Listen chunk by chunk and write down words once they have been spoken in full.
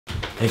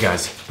Hey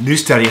guys, new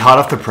study hot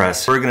off the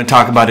press. We're going to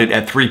talk about it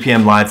at 3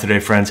 p.m. live today,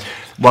 friends.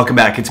 Welcome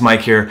back, it's Mike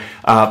here.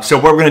 So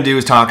what we're going to do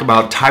is talk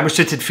about time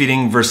restricted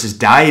feeding versus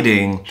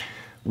dieting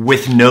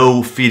with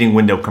no feeding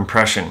window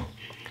compression.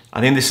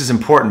 I think this is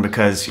important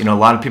because a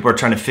lot of people are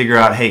trying to figure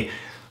out, hey,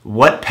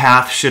 what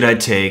path should I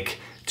take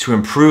to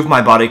improve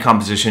my body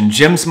composition?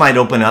 Gyms might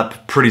open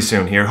up pretty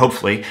soon here,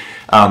 hopefully.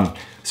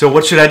 So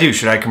what should I do?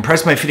 Should I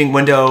compress my feeding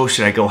window?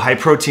 Should I go high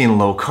protein,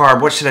 low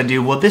carb? What should I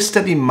do? Well, this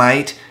study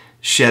might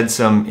shed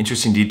some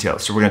interesting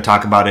details. So we're going to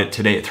talk about it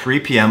today at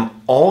 3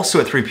 p.m.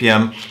 Also at 3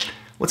 p.m.,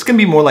 what's going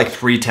to be more like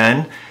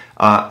 3:10.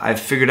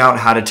 I've figured out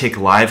how to take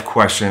live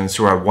questions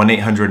to our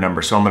 1-800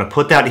 number. So I'm going to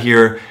put that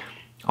here.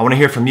 I want to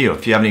hear from you.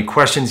 If you have any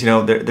questions,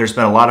 there's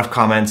been a lot of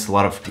comments, a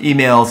lot of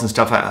emails and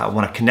stuff. I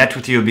want to connect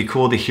with you. It'd be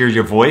cool to hear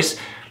your voice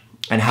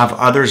and have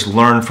others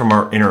learn from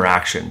our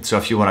interaction. So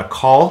if you want to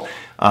call,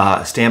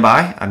 stand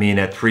by. I mean,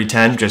 at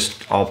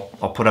 3:10,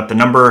 I'll put up the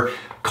number,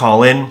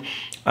 call in.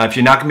 If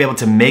you're not going to be able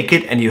to make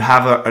it and you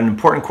have an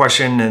important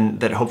question and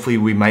that hopefully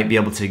we might be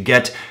able to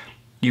get,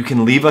 you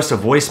can leave us a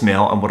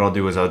voicemail, and what I'll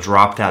do is I'll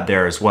drop that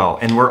there as well.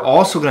 And we're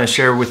also going to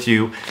share with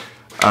you,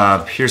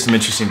 here's some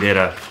interesting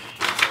data,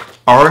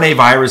 RNA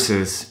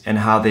viruses and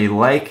how they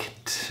like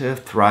to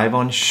thrive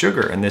on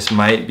sugar. And this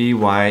might be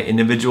why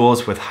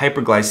individuals with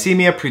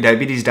hyperglycemia,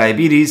 prediabetes,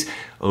 diabetes,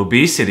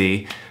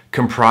 obesity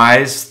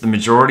comprise the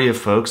majority of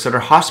folks that are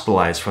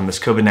hospitalized from this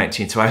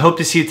COVID-19. So I hope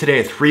to see you today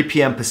at 3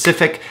 p.m.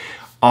 Pacific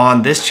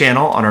on this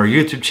channel, on our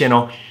YouTube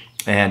channel,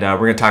 and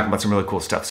we're going to talk about some really cool stuff.